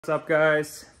What's up,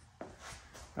 guys?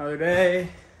 Another day.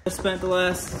 I spent the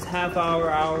last half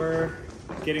hour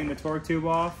getting the torque tube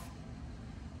off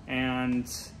and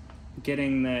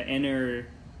getting the inner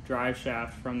drive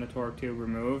shaft from the torque tube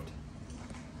removed.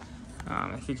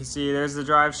 If you can see, there's the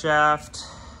drive shaft.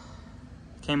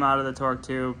 Came out of the torque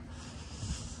tube.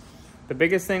 The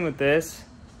biggest thing with this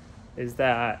is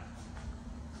that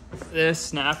this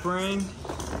snap ring,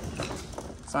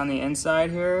 it's on the inside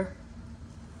here.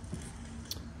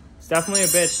 It's definitely a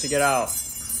bitch to get out.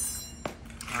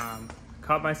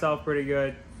 Cut myself pretty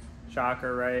good.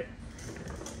 Shocker, right?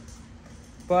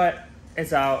 But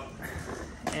it's out.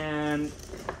 And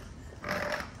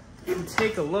you can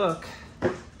take a look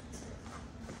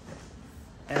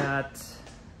at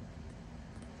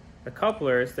the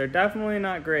couplers. They're definitely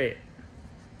not great.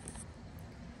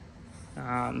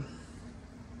 Some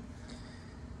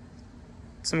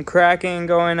cracking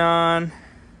going on.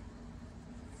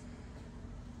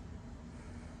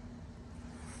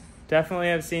 Definitely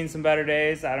have seen some better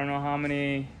days. I don't know how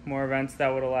many more events that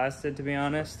would have lasted, to be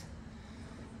honest.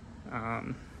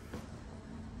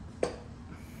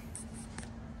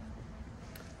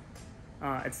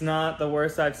 It's not the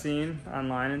worst I've seen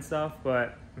online and stuff,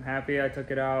 but I'm happy I took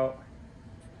it out.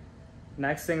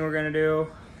 Next thing we're gonna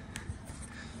do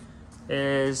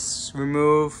is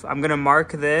remove, I'm gonna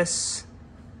mark this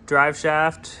drive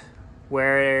shaft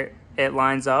where it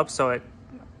lines up so it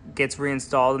gets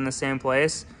reinstalled in the same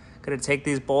place. Gonna take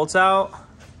these bolts out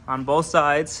on both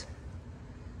sides.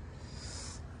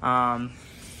 And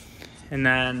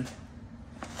then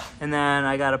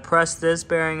I gotta press this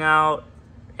bearing out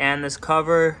and this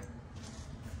cover.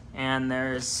 And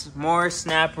there's more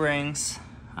snap rings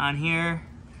on here.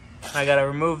 I gotta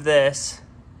remove this.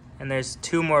 And there's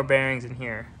 2 more bearings in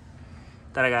here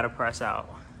that I gotta press out.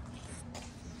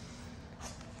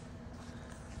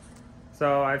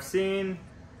 So I've seen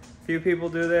a few people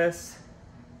do this.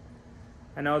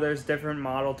 I know there's different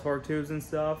model torque tubes and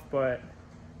stuff, but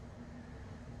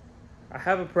I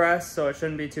have a press, so it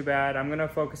shouldn't be too bad. I'm gonna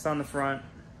focus on the front,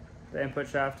 the input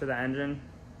shaft to the engine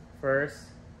first.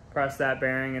 Press that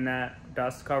bearing and that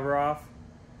dust cover off.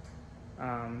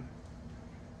 And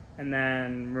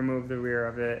then remove the rear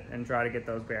of it and try to get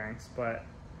those bearings. But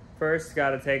first,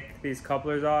 gotta take these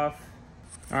couplers off.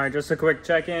 All right, just a quick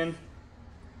check-in.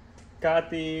 Got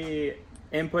the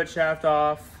input shaft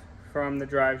off from the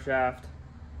drive shaft.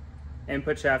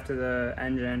 Input shaft to the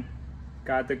engine.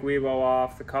 Got the guibo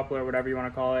off, the coupler, whatever you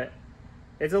want to call it.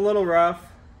 It's a little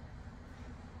rough.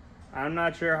 I'm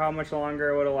not sure how much longer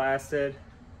it would have lasted.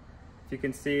 If you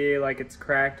can see, like, it's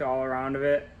cracked all around of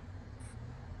it.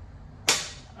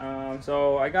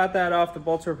 So I got that off. The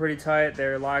bolts were pretty tight. They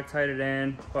were Loctited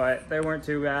in, but they weren't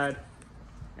too bad.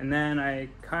 And then I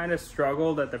kind of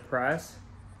struggled at the press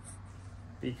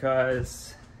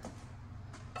because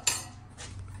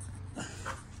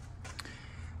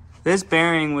this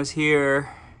bearing was here,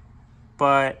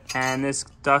 and this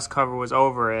dust cover was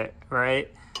over it,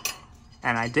 right?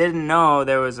 And I didn't know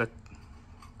there was a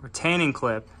retaining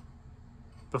clip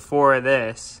before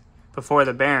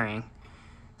the bearing.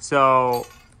 So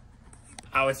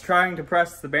I was trying to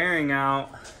press the bearing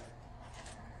out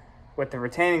with the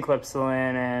retaining clip still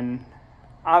in, and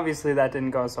obviously that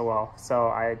didn't go so well. So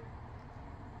I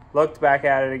looked back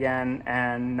at it again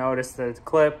and noticed the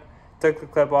clip, took the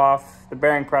clip off, the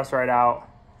bearing pressed right out.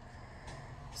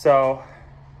 So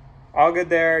all good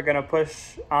there. Gonna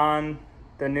push on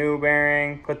the new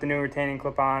bearing, put the new retaining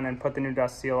clip on, and put the new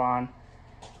dust seal on.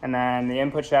 And then the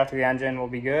input shaft of the engine will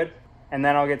be good. And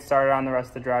then I'll get started on the rest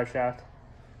of the drive shaft.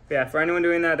 But yeah, for anyone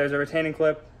doing that, there's a retaining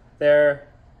clip there.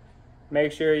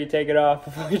 Make sure you take it off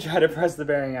before you try to press the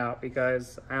bearing out,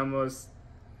 because I almost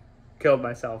killed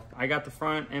myself. I got the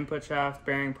front input shaft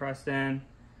bearing pressed in.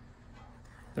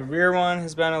 The rear one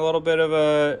has been a little bit of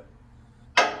a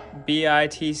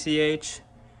bitch.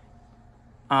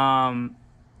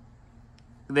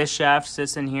 This shaft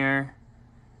sits in here.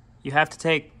 You have to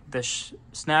take the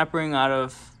snap ring out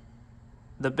of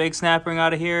the big snap ring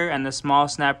out of here and the small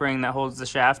snap ring that holds the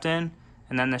shaft in,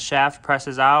 and then the shaft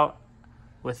presses out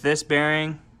with this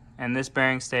bearing, and this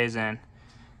bearing stays in.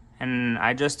 And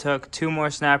I just took 2 more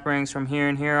snap rings from here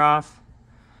and here off.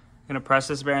 I'm gonna press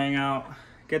this bearing out,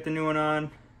 get the new one on,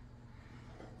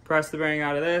 press the bearing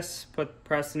out of this,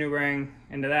 press the new bearing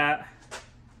into that,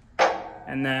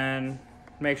 and then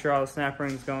make sure all the snap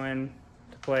rings go into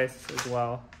place as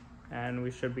well. And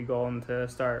we should be golden to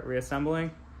start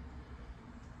reassembling.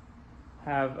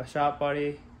 Have a shop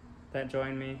buddy that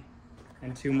joined me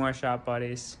and 2 more shop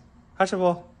buddies.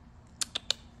 Hushable.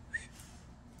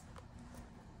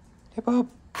 Hey, Bob.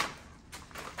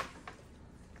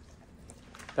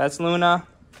 That's Luna.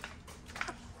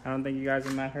 I don't think you guys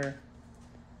have met her.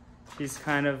 She's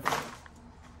kind of,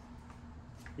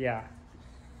 yeah.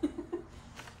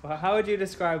 Well, how would you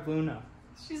describe Luna?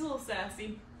 She's a little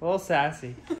sassy. A little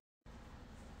sassy.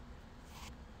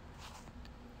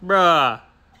 Bruh.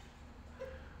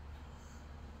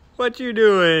 What you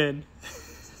doing?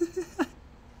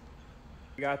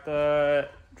 We got the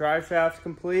drive shaft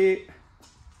complete.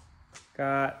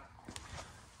 Got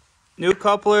new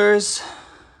couplers,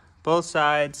 both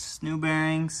sides, new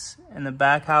bearings in the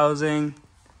back housing,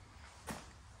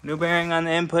 new bearing on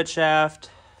the input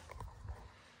shaft.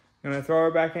 I'm gonna throw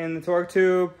her back in the torque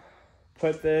tube,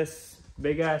 put this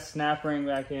big ass snap ring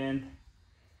back in.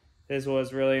 This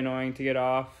was really annoying to get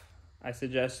off. I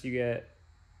suggest you get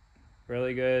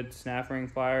really good snap ring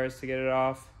pliers to get it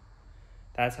off.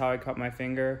 That's how I cut my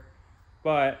finger.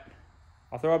 But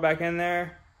I'll throw it back in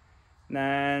there, and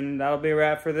then that'll be a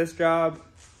wrap for this job.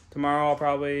 Tomorrow I'll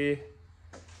probably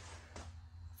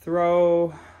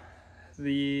throw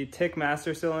the tick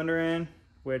master cylinder in,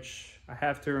 which I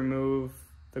have to remove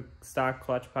the stock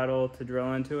clutch pedal to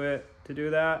drill into it to do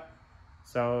that.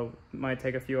 So it might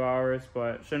take a few hours,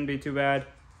 but shouldn't be too bad.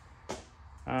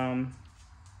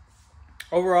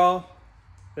 Overall,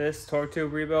 this torque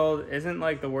tube rebuild isn't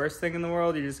like the worst thing in the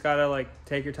world. You just gotta like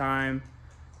take your time,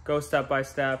 go step by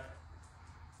step,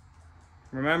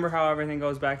 remember how everything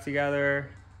goes back together,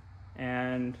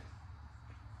 and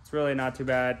it's really not too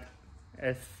bad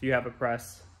if you have a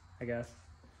press, I guess.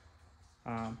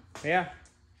 Yeah,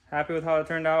 happy with how it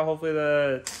turned out. Hopefully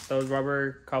those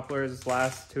rubber couplers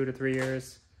last 2 to 3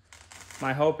 years.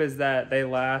 My hope is that they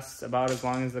last about as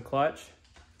long as the clutch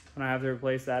when I have to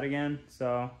replace that again.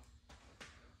 So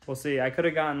we'll see. I could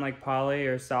have gotten like poly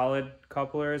or solid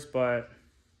couplers, but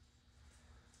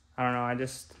I don't know. I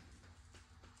just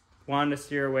wanted to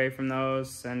steer away from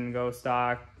those and go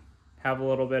stock, have a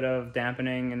little bit of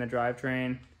dampening in the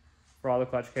drivetrain for all the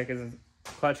clutch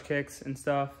kicks and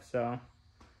stuff. So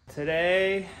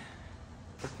today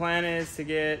the plan is to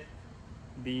get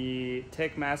the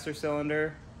tick master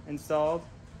cylinder installed.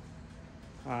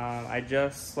 I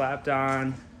just slapped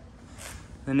on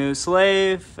the new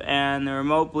slave and the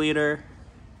remote bleeder,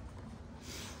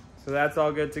 so that's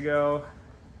all good to go.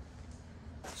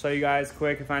 Show you guys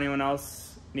quick if anyone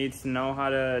else needs to know how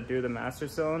to do the master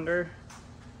cylinder.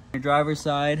 Your driver's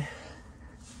side,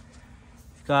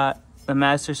 you've got the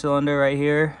master cylinder right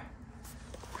here.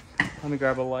 Let me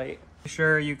grab a light.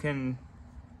 Sure, you'd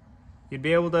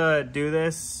be able to do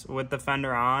this with the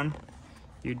fender on.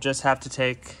 You just have to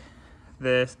take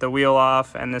the wheel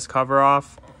off and this cover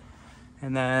off.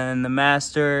 And then the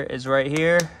master is right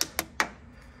here.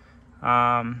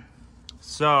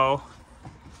 So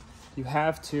you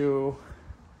have to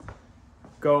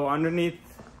go underneath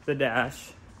the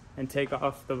dash and take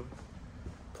off the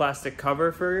plastic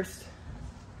cover first.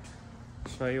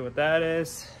 Show you what that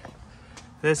is.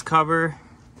 This cover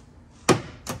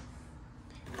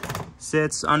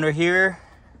sits under here,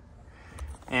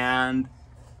 and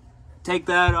take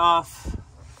that off.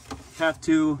 You have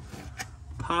to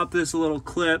pop this little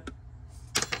clip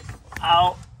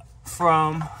out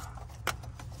from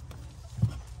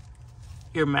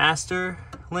your master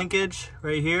linkage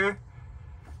right here,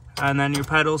 and then your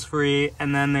pedal's free.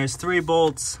 And then there's 3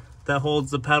 bolts that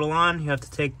holds the pedal on. You have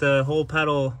to take the whole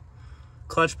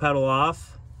clutch pedal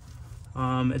off.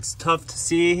 It's tough to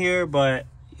see here, but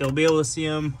you'll be able to see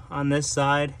them on this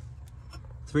side.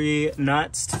 3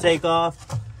 nuts to take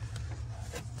off.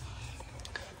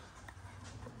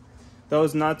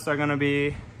 Those nuts are gonna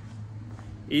be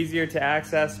easier to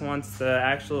access once the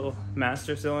actual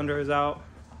master cylinder is out.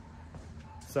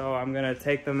 So I'm gonna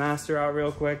take the master out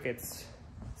real quick.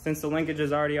 Since the linkage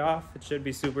is already off, it should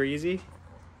be super easy.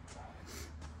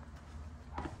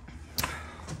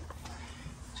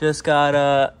 Just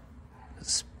gotta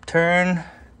turn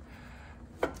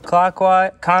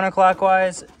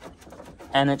counterclockwise,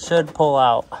 and it should pull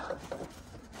out.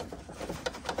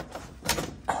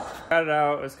 Got it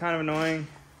out. It was kind of annoying.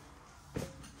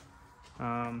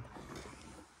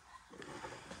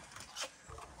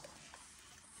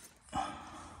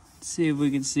 Let's see if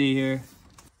we can see here.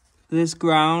 This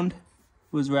ground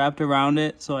was wrapped around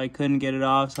it, so I couldn't get it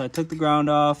off. So I took the ground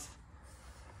off,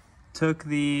 took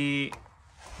the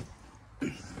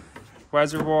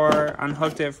reservoir,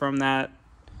 unhooked it from that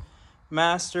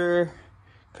master,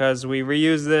 because we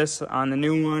reused this on the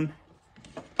new one.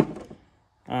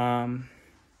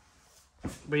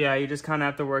 But yeah, you just kind of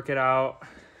have to work it out.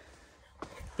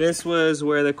 This was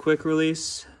where the quick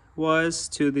release was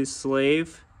to the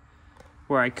slave,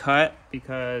 where I cut,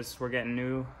 because we're getting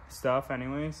new stuff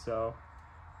anyway. So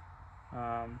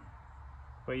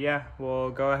but yeah,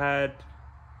 we'll go ahead,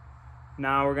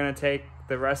 Now we're gonna take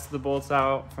the rest of the bolts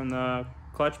out from the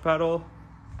clutch pedal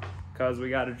because we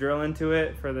got to drill into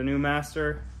it for the new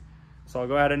master. So I'll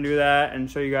go ahead and do that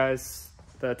and show you guys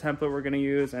the template we're gonna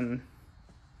use, and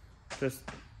just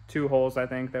 2 holes I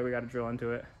think that we got to drill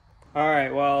into it. All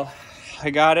right, well, I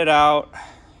got it out.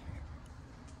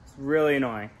 It's really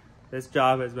annoying. This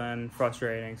job has been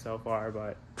frustrating so far,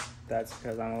 but that's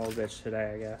because I'm a little bitch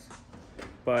today, I guess.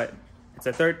 But it's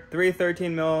a 3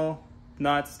 13 mil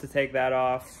nuts to take that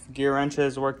off. Gear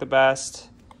wrenches work the best,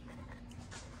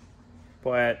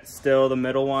 but still the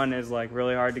middle one is like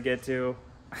really hard to get to.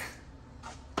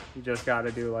 You just got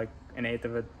to do like 1/8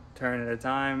 of a turn at a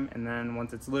time, and then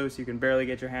once it's loose, you can barely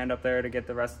get your hand up there to get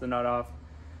the rest of the nut off.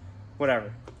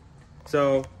 Whatever.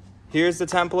 So here's the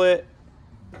template.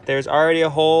 There's already a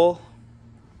hole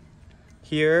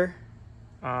here,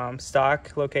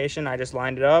 stock location. I just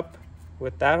lined it up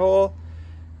with that hole.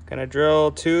 Gonna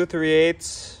drill 2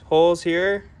 3/8 holes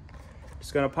here.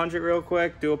 Just gonna punch it real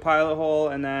quick, do a pilot hole,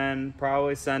 and then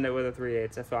probably send it with a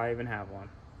 3/8 if I even have one,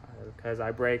 because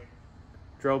I break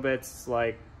drill bits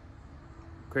like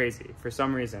crazy for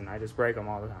some reason. I just break them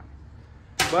all the time.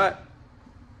 But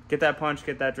get that punch,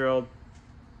 get that drilled,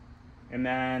 and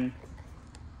then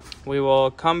we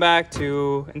will come back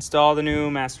to install the new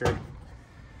master.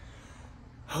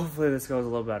 Hopefully this goes a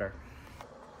little better.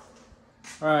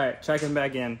 All right, checking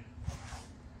back in.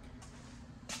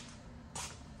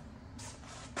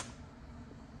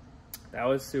 That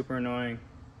was super annoying,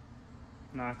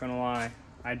 not gonna lie.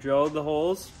 I drilled the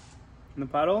holes in the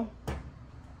pedal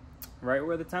right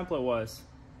where the template was,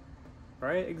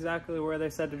 right exactly where they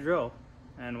said to drill.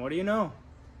 And what do you know?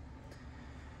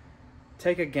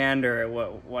 Take a gander at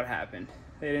what happened.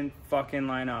 They didn't fucking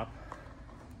line up.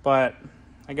 But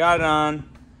I got it on.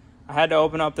 I had to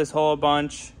open up this hole a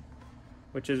bunch,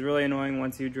 which is really annoying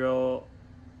once you drill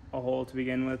a hole to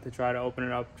begin with, to try to open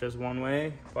it up just one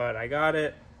way. But I got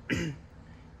it.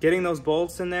 Getting those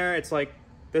bolts in there, it's like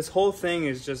this whole thing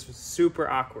is just super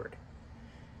awkward.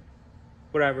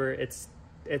 Whatever, it's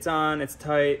on, it's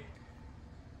tight.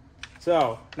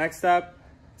 So next step,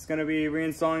 it's gonna be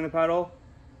reinstalling the pedal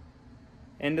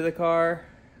into the car,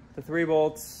 the 3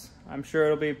 bolts. I'm sure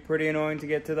it'll be pretty annoying to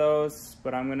get to those,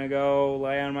 but I'm gonna go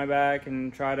lay on my back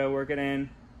and try to work it in.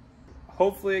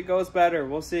 Hopefully it goes better,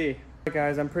 we'll see. Alright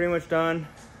guys, I'm pretty much done.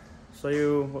 Show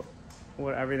you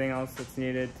what everything else that's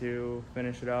needed to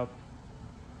finish it up.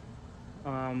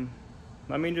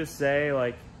 Let me just say,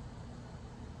 like,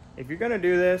 if you're gonna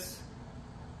do this,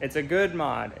 it's a good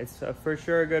mod. It's for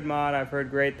sure a good mod. I've heard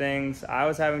great things. I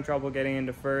was having trouble getting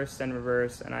into first and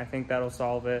reverse, and I think that'll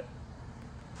solve it.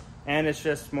 And it's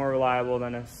just more reliable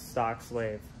than a stock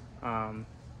Slave.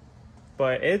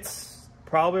 But it's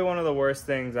probably one of the worst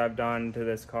things I've done to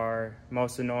this car.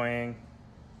 Most annoying.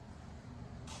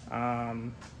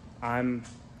 I'm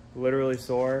literally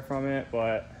sore from it,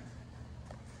 but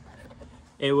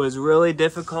it was really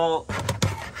difficult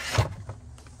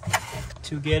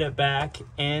to get it back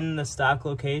in the stock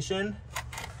location.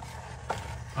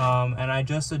 And I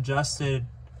just adjusted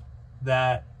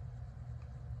that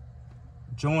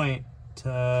joint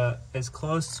to as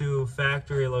close to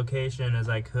factory location as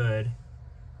I could,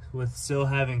 with still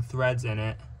having threads in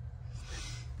it.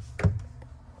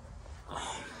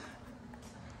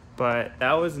 But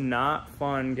that was not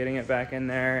fun, getting it back in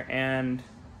there and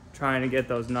trying to get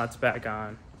those nuts back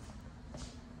on.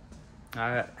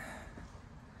 I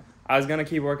was gonna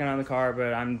keep working on the car,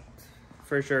 but I'm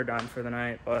for sure done for the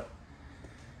night. But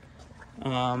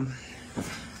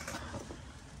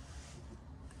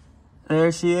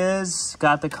there she is,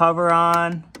 got the cover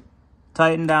on,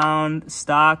 tightened down,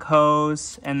 stock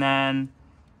hose, and then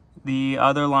the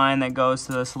other line that goes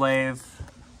to the Slave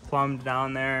plumbed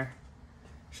down there.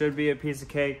 Should be a piece of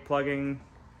cake plugging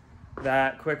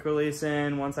that quick release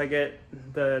in once I get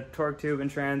the torque tube and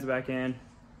trans back in.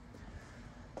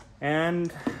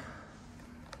 And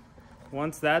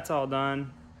once that's all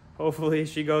done, hopefully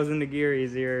she goes into gear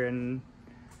easier and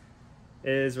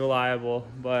is reliable.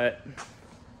 But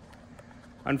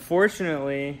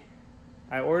unfortunately,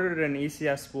 I ordered an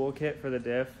ECS spool kit for the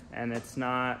diff, and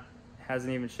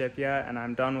hasn't even shipped yet, and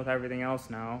I'm done with everything else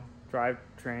now,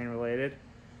 drivetrain related.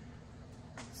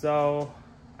 So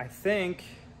I think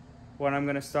what I'm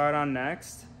gonna start on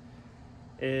next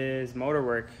is motor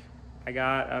work. I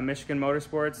got a Michigan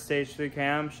Motorsports Stage 3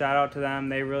 cam. Shout out to them,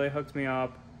 they really hooked me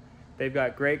up. They've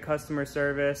got great customer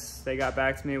service. They got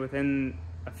back to me within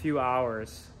a few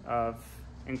hours of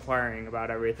inquiring about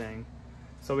everything.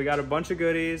 So we got a bunch of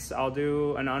goodies. I'll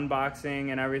do an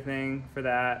unboxing and everything for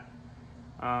that.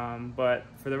 But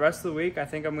for the rest of the week, I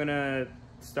think I'm gonna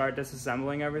start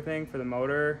disassembling everything for the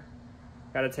motor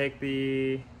Got to take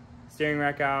the steering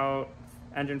rack out,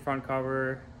 engine front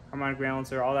cover, harmonic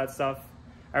balancer, all that stuff.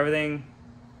 Everything,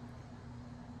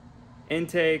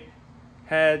 intake,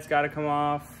 heads got to come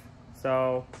off.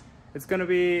 So it's going to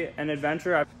be an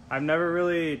adventure. I've never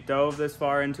really dove this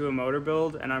far into a motor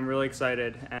build, and I'm really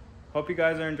excited. And hope you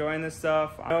guys are enjoying this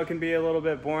stuff. I know it can be a little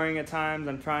bit boring at times.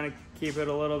 I'm trying to keep it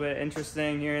a little bit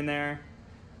interesting here and there.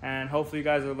 And hopefully you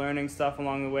guys are learning stuff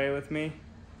along the way with me.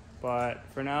 But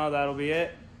for now, that'll be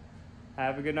it.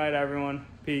 Have a good night, everyone.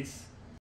 Peace.